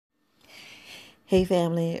Hey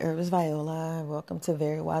family, Herbalist Viola. Welcome to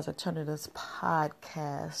Very Wise Alternatives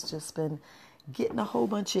podcast. Just been getting a whole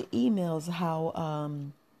bunch of emails how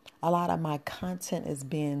a lot of my content is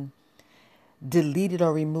being deleted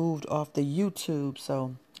or removed off the YouTube.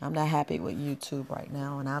 So I'm not happy with YouTube right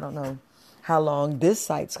now, and I don't know how long this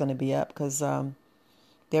site's going to be up because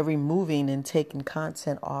they're removing and taking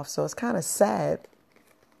content off. So it's kind of sad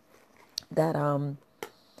that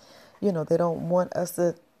they don't want us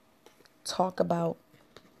to talk about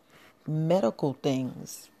medical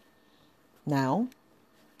things. Now,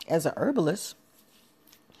 as a herbalist,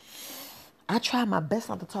 I try my best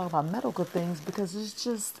not to talk about medical things because it's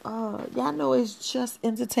just, y'all know it's just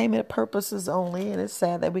entertainment purposes only. And it's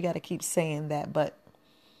sad that we got to keep saying that. But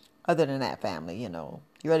other than that, family, you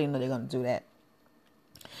already know they're going to do that.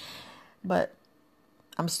 But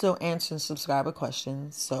I'm still answering subscriber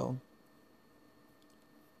questions. So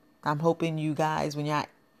I'm hoping you guys, when y'all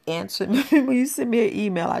answer when you send me an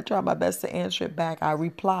email, I try my best to answer it back. I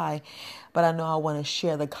reply, but I know I want to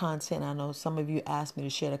share the content. I know some of you asked me to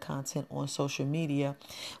share the content on social media,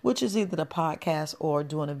 which is either the podcast or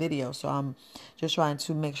doing a video. So I'm just trying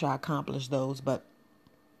to make sure I accomplish those. But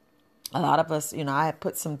a lot of us, I have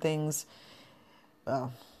put some things.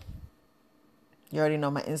 Well, you already know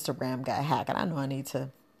my Instagram got hacked, and I know I need to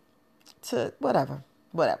whatever.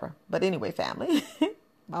 But anyway, family,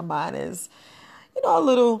 my mind is a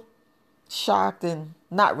little shocked and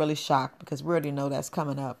not really shocked because we already know that's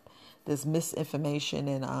coming up. This misinformation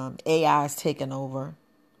and AI is taking over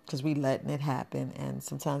because we letting it happen. And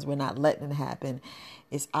sometimes we're not letting it happen.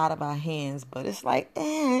 It's out of our hands, but it's like,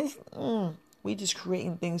 we just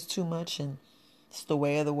creating things too much, and it's the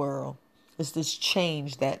way of the world. It's this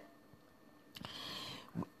change that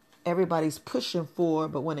everybody's pushing for,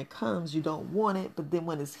 but when it comes, you don't want it. But then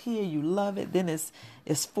when it's here, you love it. Then it's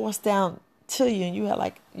forced down to you, and you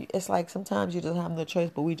have it's like sometimes you just have no choice,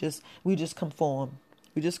 but we just conform.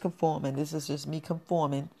 We just conform, and this is just me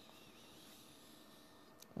conforming.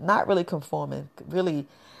 Not really conforming, really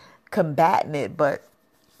combating it, but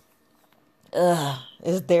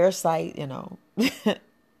it's their site,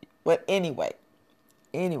 But anyway,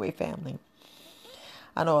 family,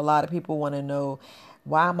 I know a lot of people want to know,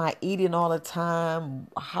 why am I eating all the time?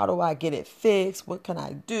 How do I get it fixed? What can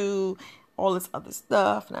I do? All this other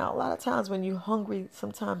stuff. Now, a lot of times when you're hungry,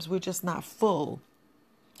 sometimes we're just not full.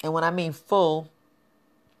 And when I mean full,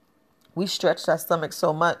 we stretch our stomach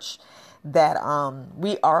so much that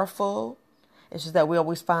we are full. It's just that we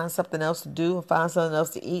always find something else to do and find something else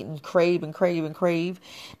to eat and crave and crave and crave.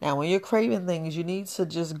 Now, when you're craving things, you need to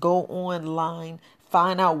just go online,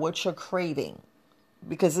 find out what you're craving,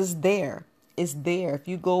 because it's there. It's there. If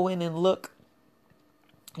you go in and look,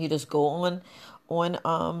 you just go on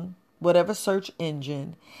whatever search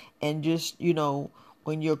engine, and just,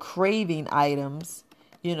 when you're craving items,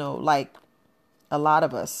 like a lot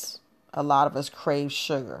of us crave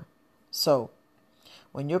sugar. So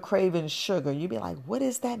when you're craving sugar, you be like, what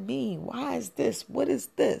does that mean? Why is this? What is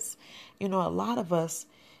this? A lot of us,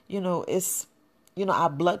 it's, our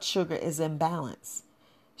blood sugar is imbalance.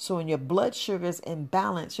 So when your blood sugar is in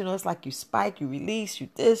balance, it's like you spike, you release, you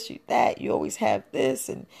this, you that, you always have this.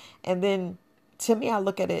 And then to me, I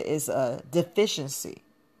look at it as a deficiency.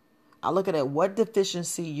 I look at it, what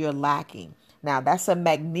deficiency you're lacking. Now, that's a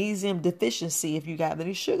magnesium deficiency if you got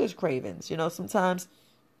any sugars cravings. Sometimes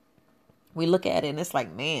we look at it and it's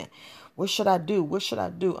like, man, what should I do? What should I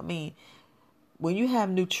do? I mean, when you have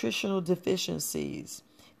nutritional deficiencies,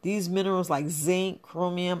 these minerals like zinc,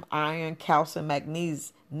 chromium, iron, calcium,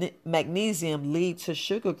 magnesium lead to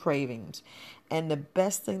sugar cravings. And the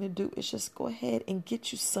best thing to do is just go ahead and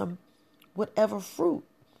get you some whatever fruit.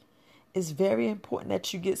 It's very important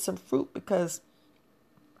that you get some fruit because,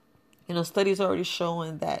 studies are already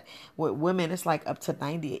showing that with women, it's like up to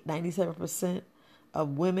 97%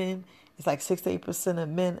 of women. It's like 68% of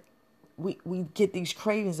men. We get these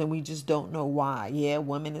cravings and we just don't know why. Yeah,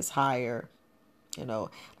 women is higher.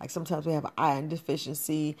 Like sometimes we have an iron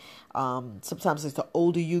deficiency. Sometimes it's the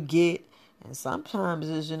older you get. And sometimes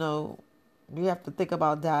it's, you have to think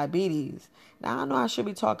about diabetes. Now, I know I should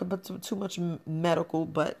be talking about too much medical,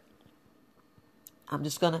 but I'm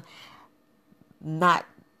just going to not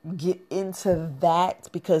get into that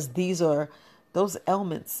because those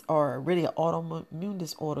ailments are really an autoimmune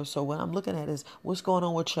disorder. So what I'm looking at is what's going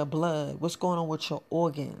on with your blood, what's going on with your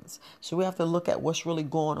organs. So we have to look at what's really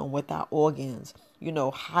going on with our organs.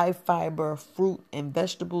 High fiber fruit and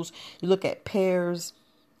vegetables. You look at pears,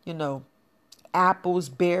 apples,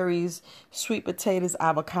 berries, sweet potatoes,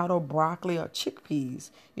 avocado, broccoli, or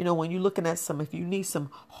chickpeas. When you're looking at if you need some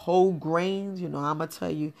whole grains, I'm going to tell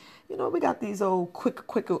you, we got these old quick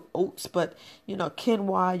oats, but,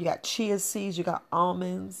 quinoa, you got chia seeds, you got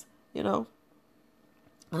almonds, and I'm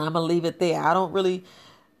going to leave it there. I don't really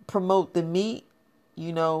promote the meat,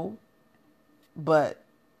 but,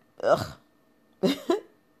 ugh.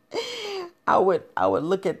 I would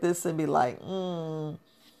look at this and be like,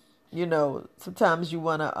 sometimes you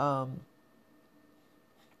wanna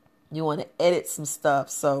edit some stuff.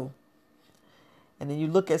 So, and then you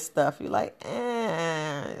look at stuff, you're like,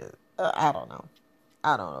 I don't know,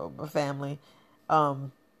 but family,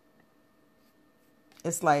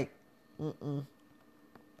 it's like,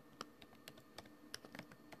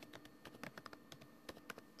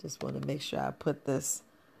 just want to make sure I put this,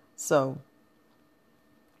 so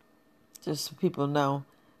just so people know.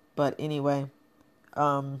 But anyway,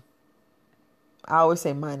 I always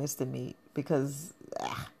say minus the meat because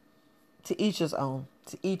to each his own.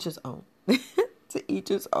 To each his own. To each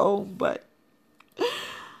his own. But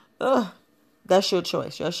that's your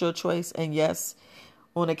choice. That's your choice. And yes,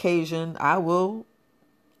 on occasion, I will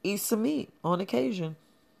eat some meat on occasion.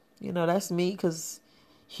 That's me because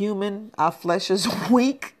our flesh is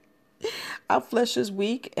weak. Our flesh is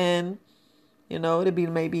weak. And, it'll be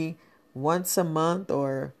maybe once a month,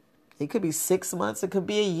 or it could be 6 months. It could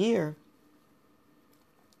be a year.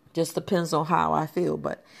 Just depends on how I feel.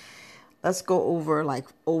 But let's go over like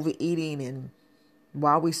overeating and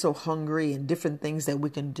why we're so hungry and different things that we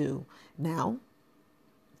can do. Now,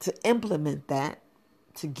 to implement that,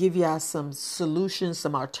 to give you some solutions,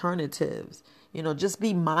 some alternatives, just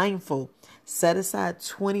be mindful. Set aside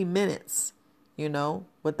 20 minutes,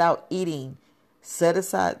 without eating. Set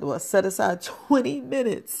aside 20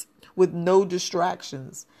 minutes with no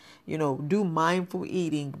distractions. Do mindful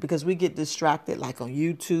eating, because we get distracted like on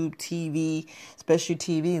YouTube, TV, especially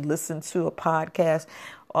TV, listen to a podcast,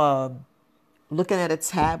 looking at a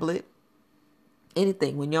tablet,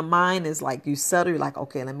 anything. When your mind is like, you settle, you're like,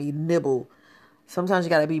 okay, let me nibble. Sometimes you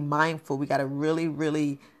got to be mindful. We got to really,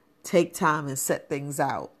 really take time and set things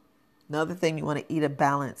out. Another thing, you want to eat a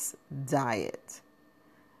balanced diet.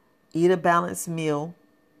 Eat a balanced meal.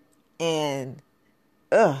 And,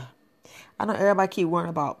 I know everybody keep worrying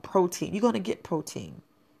about protein. You're going to get protein.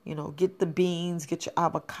 Get the beans, get your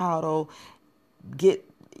avocado, get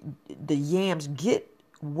the yams, get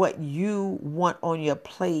what you want on your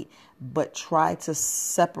plate, but try to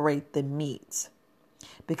separate the meat.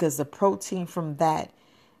 Because the protein from that,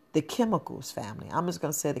 the chemicals, family. I'm just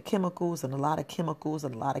going to say the chemicals and a lot of chemicals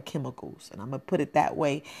and a lot of chemicals. And I'm going to put it that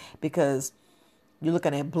way because you're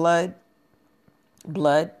looking at blood,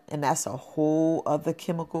 and that's a whole other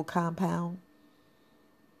chemical compound.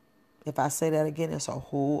 If I say that again, it's a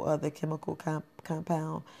whole other chemical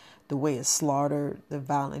compound. The way it's slaughtered, the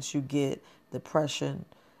violence you get, depression,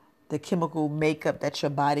 the chemical makeup that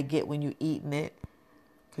your body get when you eating it.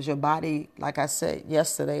 Because your body, like I said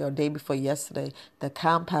yesterday or day before yesterday, the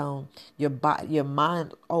compound, your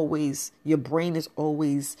mind always, your brain is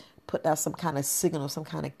always put out some kind of signal, some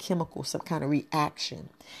kind of chemical, some kind of reaction.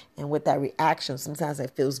 And with that reaction, sometimes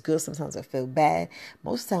it feels good, sometimes it feels bad.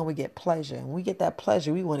 Most of the time we get pleasure. And when we get that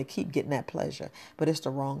pleasure, we want to keep getting that pleasure. But it's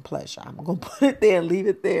the wrong pleasure. I'm going to put it there, leave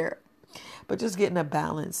it there. But just getting a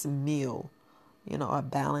balanced meal, a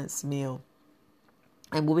balanced meal.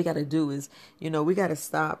 And what we got to do is, we got to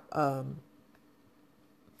stop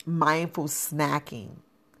mindful snacking.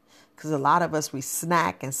 Because a lot of us, we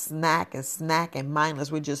snack and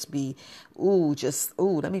mindless. We just be,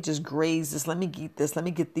 let me just graze this. Let me eat this. Let me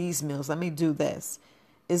get these meals. Let me do this.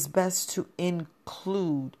 It's best to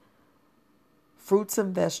include fruits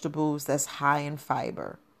and vegetables that's high in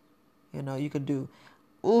fiber. You could do,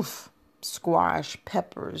 squash,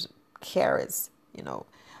 peppers, carrots,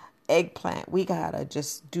 eggplant. We got to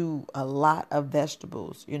just do a lot of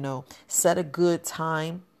vegetables, set a good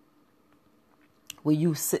time where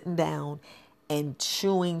you sitting down and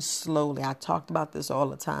chewing slowly. I talked about this all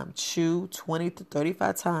the time. Chew 20 to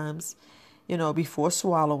 35 times, before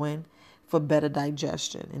swallowing for better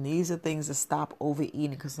digestion. And these are things to stop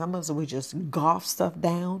overeating, because some of us, we just golf stuff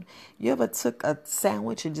down. You ever took a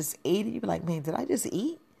sandwich and just ate it? You be like, man, did I just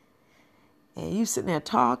eat? And you sitting there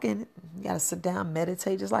talking, you got to sit down,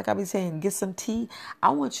 meditate. Just like I be saying, get some tea.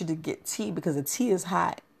 I want you to get tea because the tea is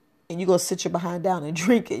hot. And you go sit your behind down and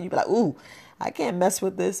drink it. You be like, ooh, I can't mess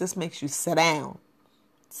with this. This makes you sit down.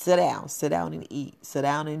 Sit down and eat. Sit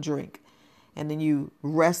down and drink. And then you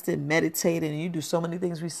rest and meditate, and you do so many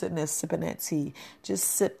things. We sitting there sipping that tea. Just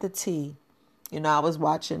sip the tea. I was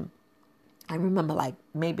watching I remember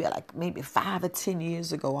maybe 5 or 10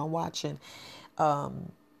 years ago, I'm watching, I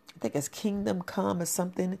think it's Kingdom Come or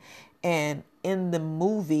something, and in the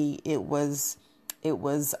movie it was it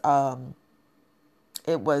was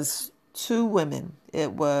two women.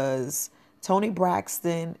 It was Tony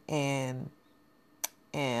Braxton and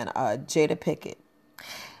Jada Pickett,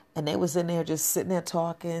 and they was in there just sitting there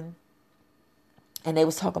talking, and they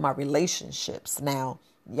was talking about relationships. Now,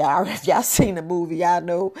 y'all, if y'all seen the movie, y'all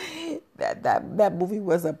know that movie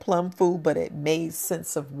was a plum food, but it made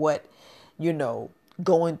sense of what, you know,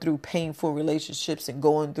 going through painful relationships and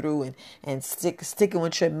going through and sticking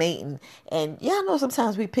with your mate. And y'all know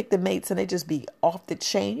sometimes we pick the mates and they just be off the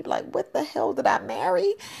chain. You be like, what the hell did I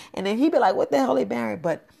marry? And then he be like, what the hell they married?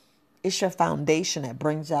 But it's your foundation that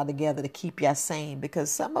brings y'all together to keep y'all sane.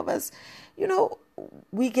 Because some of us, you know,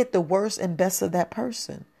 we get the worst and best of that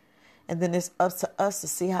person. And then it's up to us to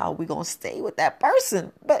see how we going to stay with that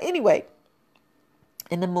person. But anyway,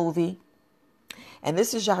 in the movie, and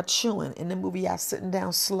this is y'all chewing. In the movie, y'all sitting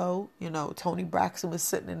down slow. You know, Tony Braxton was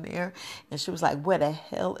sitting in there, and she was like, where the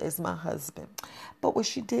hell is my husband? But what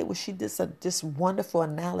she did was this wonderful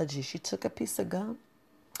analogy. She took a piece of gum,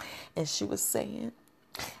 and she was saying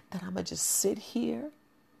that I'm going to just sit here,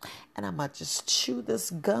 and I'm going to just chew this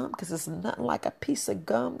gum, because it's nothing like a piece of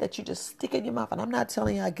gum that you just stick in your mouth. And I'm not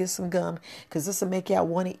telling y'all get some gum, because this will make y'all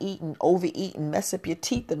want to eat and overeat and mess up your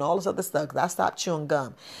teeth and all this other stuff, because I stopped chewing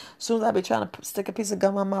gum. As soon as I be trying to stick a piece of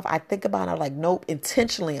gum in my mouth, I think about it. I'm like, nope,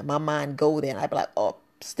 intentionally in my mind go there. And I be like, oh,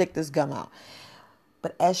 stick this gum out.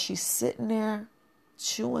 But as she's sitting there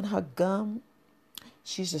chewing her gum,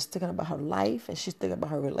 she's just thinking about her life, and she's thinking about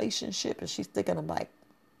her relationship, and she's thinking of like,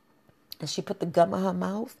 and she put the gum in her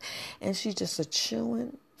mouth, and she's just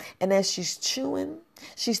chewing. And as she's chewing,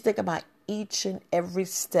 she's thinking about each and every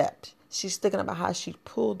step. She's thinking about how she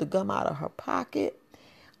pulled the gum out of her pocket,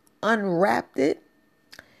 unwrapped it,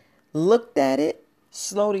 looked at it,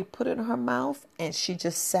 slowly put it in her mouth, and she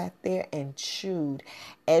just sat there and chewed.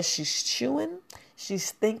 As she's chewing,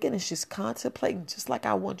 she's thinking and she's contemplating, just like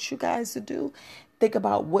I want you guys to do. Think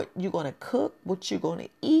about what you're going to cook, what you're going to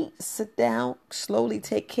eat. Sit down, slowly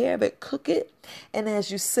take care of it, cook it. And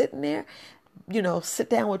as you're sitting there, you know, sit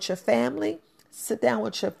down with your family. Sit down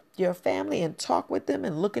with your family and talk with them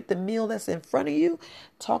and look at the meal that's in front of you.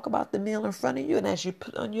 Talk about the meal in front of you. And as you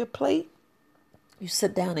put on your plate, you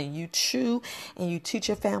sit down and you chew, and you teach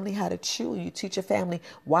your family how to chew. And you teach your family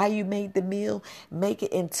why you made the meal. Make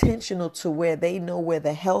it intentional to where they know where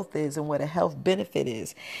the health is and where the health benefit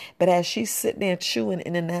is. But as she's sitting there chewing,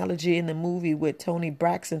 an analogy in the movie with Tony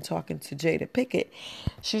Braxton talking to Jada Pickett,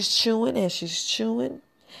 she's chewing and she's chewing.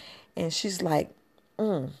 And she's like,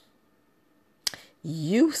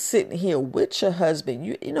 you sitting here with your husband.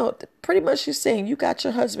 You know, pretty much she's saying you got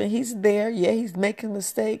your husband. He's there. Yeah, he's making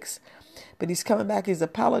mistakes. But he's coming back, he's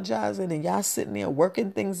apologizing, and y'all sitting there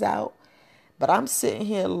working things out. But I'm sitting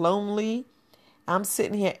here lonely. I'm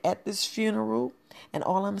sitting here at this funeral, and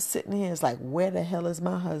all I'm sitting here is like, where the hell is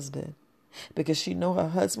my husband? Because she know her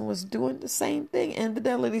husband was doing the same thing,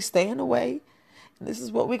 infidelity, staying away. And this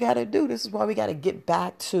is what we got to do. This is why we got to get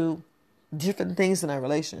back to different things in our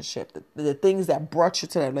relationship, the things that brought you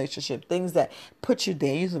to that relationship, things that put you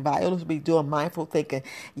there. Using Viola to be doing mindful thinking.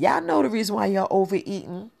 Y'all know the reason why y'all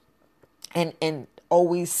overeating and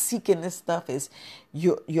always seeking this stuff is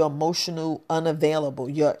you're emotional unavailable.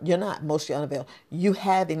 You're not emotionally unavailable. You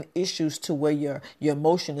having issues to where your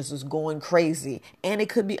emotion is just going crazy, and it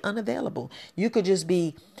could be unavailable. You could just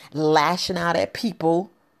be lashing out at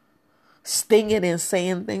people, stinging and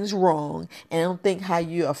saying things wrong, and don't think how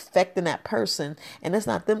you're affecting that person. And it's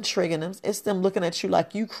not them triggering them. It's them looking at you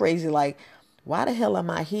like you crazy. Like, why the hell am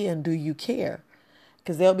I here? And do you care?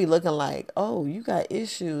 Because they'll be looking like, oh, you got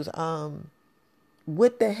issues.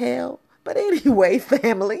 What the hell? But anyway,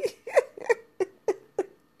 family,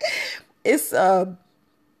 it's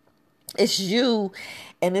you,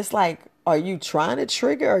 and it's like, are you trying to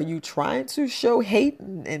trigger? Are you trying to show hate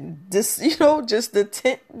and just, you know, just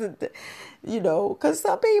you know, because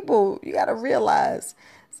some people, you got to realize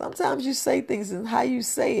sometimes you say things and how you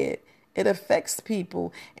say it, it affects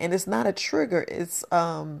people, and it's not a trigger. It's,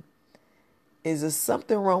 is there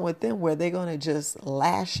something wrong with them where they're going to just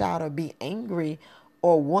lash out or be angry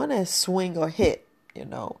or want to swing or hit, you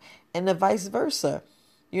know, and the vice versa.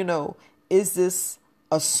 You know, is this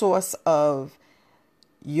a source of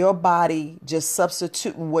your body just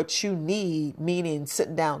substituting what you need, meaning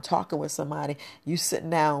sitting down talking with somebody, you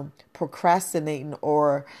sitting down procrastinating,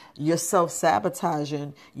 or you're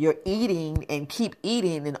self-sabotaging, you're eating and keep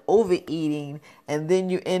eating and overeating, and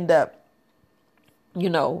then you end up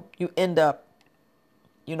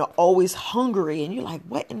always hungry. And you're like,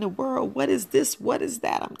 what in the world? What is this? What is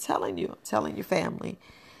that? I'm telling you, family,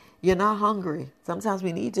 you're not hungry. Sometimes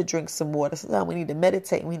we need to drink some water. Sometimes we need to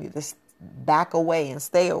meditate. We need to back away and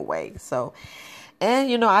stay away. So,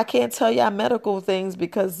 and I can't tell y'all medical things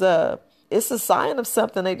because it's a sign of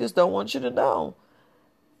something they just don't want you to know.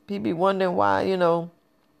 People be wondering why,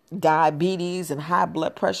 diabetes and high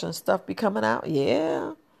blood pressure and stuff be coming out.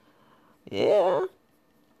 Yeah.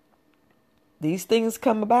 These things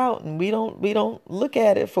come about and we don't look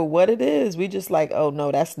at it for what it is. We just like, oh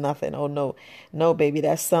no, that's nothing. Oh no, baby,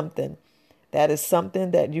 that's something. That is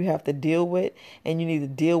something that you have to deal with, and you need to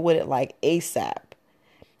deal with it like ASAP.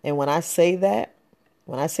 And when I say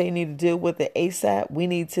you need to deal with it ASAP, we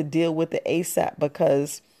need to deal with it ASAP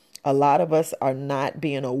because a lot of us are not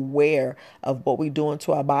being aware of what we're doing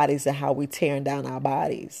to our bodies and how we're tearing down our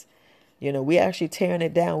bodies. We actually tearing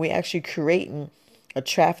it down. We're actually creating a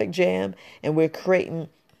traffic jam, and we're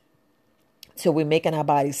making our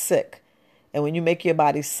bodies sick. And when you make your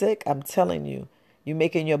body sick, I'm telling you, you're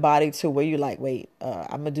making your body to where you're like, wait,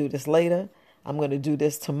 I'm going to do this later. I'm going to do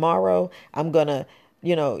this tomorrow. I'm going to,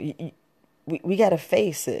 we got to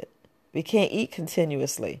face it. We can't eat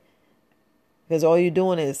continuously because all you're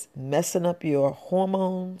doing is messing up your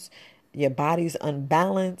hormones. Your body's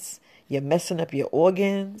unbalanced. You're messing up your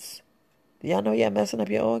organs. Do y'all know you're messing up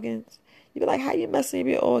your organs? You be like, how you messing up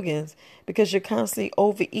your organs? Because you're constantly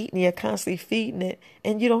overeating. You're constantly feeding it.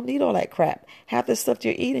 And you don't need all that crap. Half the stuff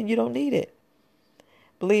you're eating, you don't need it.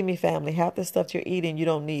 Believe me, family, half the stuff you're eating, you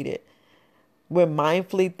don't need it. We're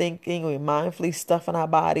mindfully thinking, we're mindfully stuffing our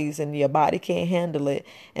bodies, and your body can't handle it.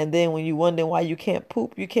 And then when you wonder why you can't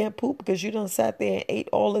poop because you done sat there and ate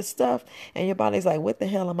all this stuff. And your body's like, what the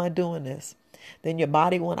hell am I doing this? Then your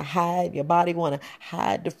body want to hide. Your body want to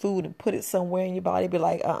hide the food and put it somewhere. And your body be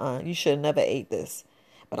like, you should have never ate this.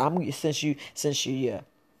 But since you're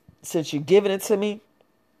giving it to me,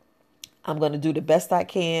 I'm going to do the best I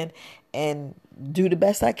can and do the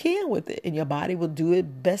best I can with it. And your body will do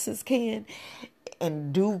it best as can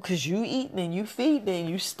and do, because you eating and you feeding and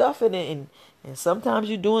you stuffing it. And sometimes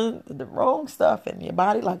you're doing the wrong stuff and your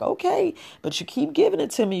body like, okay, but you keep giving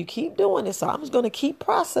it to me. You keep doing it. So I'm just going to keep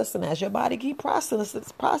processing as your body keep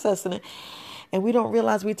processing it. And we don't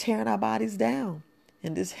realize we're tearing our bodies down.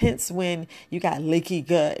 And this hence when you got leaky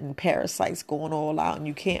gut and parasites going all out and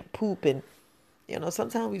you can't poop. And,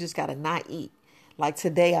 sometimes we just got to not eat. Like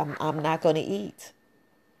today, I'm not going to eat.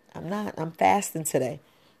 I'm fasting today.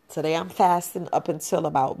 Today I'm fasting up until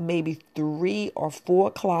about maybe 3 or 4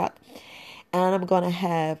 o'clock. And I'm going to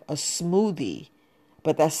have a smoothie.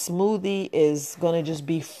 But that smoothie is going to just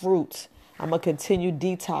be fruit. I'm going to continue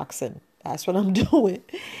detoxing. That's what I'm doing.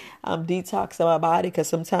 I'm detoxing my body because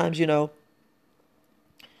sometimes, your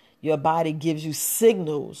body gives you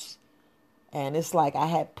signals. And it's like I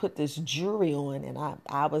had put this jewelry on and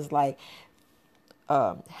I was like,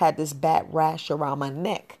 had this bad rash around my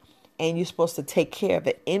neck. And you're supposed to take care of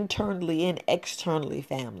it internally and externally,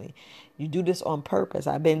 family. You do this on purpose.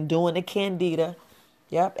 I've been doing the Candida.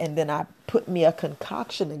 Yep. And then I put me a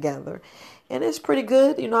concoction together. And it's pretty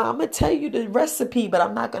good. I'm going to tell you the recipe, but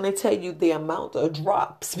I'm not going to tell you the amount of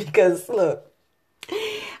drops. Because, look,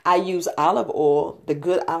 I use olive oil, the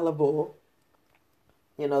good olive oil.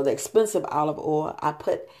 The expensive olive oil. I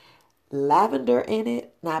put lavender in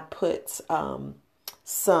it. And I put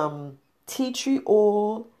some tea tree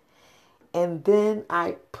oil. And then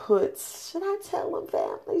I put, should I tell them,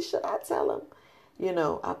 family? Should I tell them?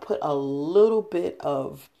 I put a little bit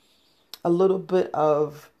of,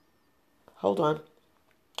 hold on,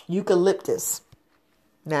 eucalyptus.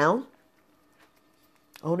 Now,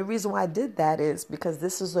 only reason why I did that is because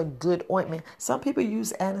this is a good ointment. Some people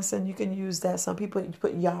use Anacin. You can use that. Some people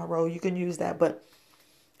put yarrow. You can use that. But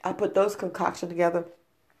I put those concoction together.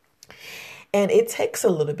 And it takes a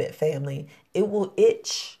little bit, family. It will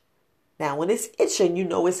itch. Now, when it's itching,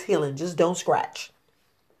 it's healing. Just don't scratch.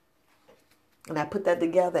 And I put that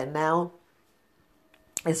together, and now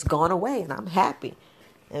it's gone away, and I'm happy.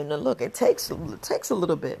 And look, it takes a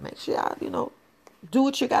little bit. Make sure do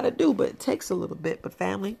what you got to do, but it takes a little bit. But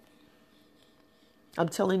family, I'm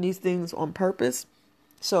telling these things on purpose,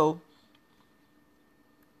 so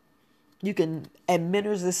you can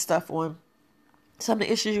administer this stuff on some of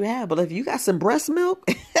the issues you have. But if you got some breast milk,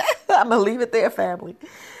 I'm gonna leave it there, family.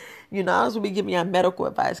 I was going to be giving you medical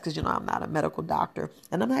advice because, I'm not a medical doctor.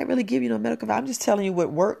 And I'm not really giving you no medical advice. I'm just telling you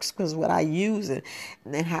what works because what I use and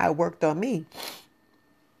how it worked on me.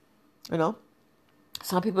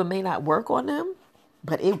 Some people may not work on them,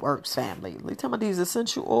 but it works, family. We're talking about these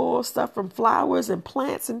essential oil stuff from flowers and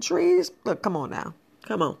plants and trees. Look, come on now.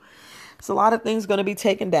 Come on. It's a lot of things going to be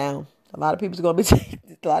taken down. A lot of people's going to be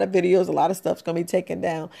a lot of videos, a lot of stuff's going to be taken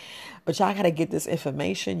down. But y'all got to get this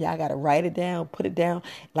information. Y'all got to write it down, put it down.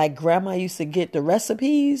 Like grandma used to get the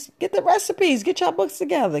recipes. Get the recipes. Get your books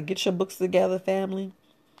together. Get your books together, family.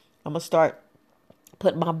 I'm going to start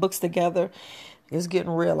putting my books together. It's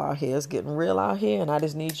getting real out here. It's getting real out here. And I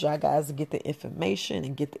just need y'all guys to get the information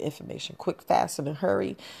and get the information quick, fast, and in a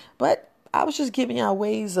hurry. But I was just giving y'all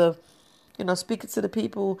ways of, speaking to the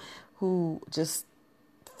people who just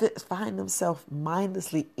find themselves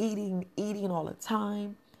mindlessly eating all the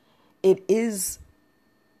time. It is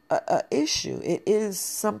a issue. It is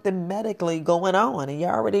something medically going on, and you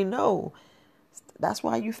already know. That's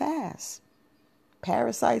why you fast.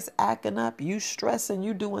 Parasites acting up, you stressing,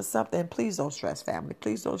 you doing something. Please don't stress, family.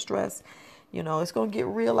 Please don't stress. It's going to get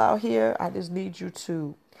real out here. I just need you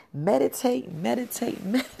to meditate,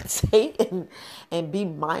 and be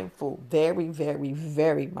mindful. Very, very,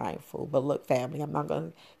 very mindful. But look, family, I'm not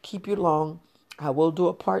going to keep you long. I will do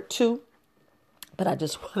a part 2. But I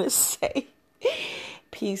just want to say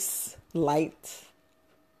peace, light,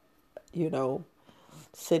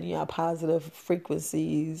 sending out positive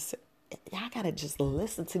frequencies. Y'all got to just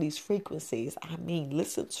listen to these frequencies. I mean,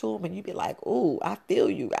 listen to them and you be like, ooh, I feel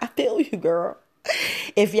you. I feel you, girl.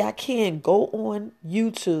 If y'all can, go on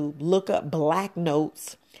YouTube, look up Black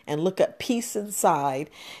Notes and look up Peace Inside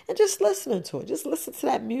and just listening to it. Just listen to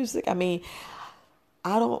that music. I mean,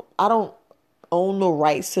 I don't own no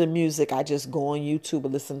rights to the music. I just go on YouTube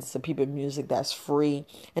and listen to people's music that's free,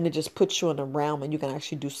 and it just puts you in the realm, and you can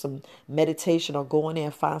actually do some meditation or go in there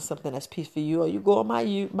and find something that's peace for you. Or you go on my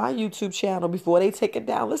YouTube channel before they take it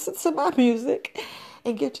down. Listen to my music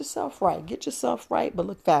and get yourself right. Get yourself right. But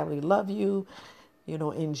look, family, love you.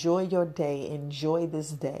 Enjoy your day. Enjoy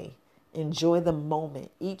this day. Enjoy the moment.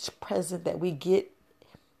 Each present that we get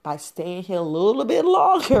by staying here a little bit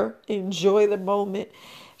longer. Enjoy the moment.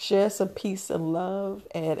 Share some peace and love.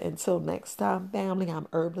 And until next time, family, I'm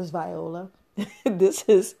Herbalist Viola. This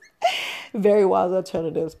is Very Wise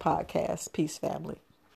Alternatives Podcast. Peace, family.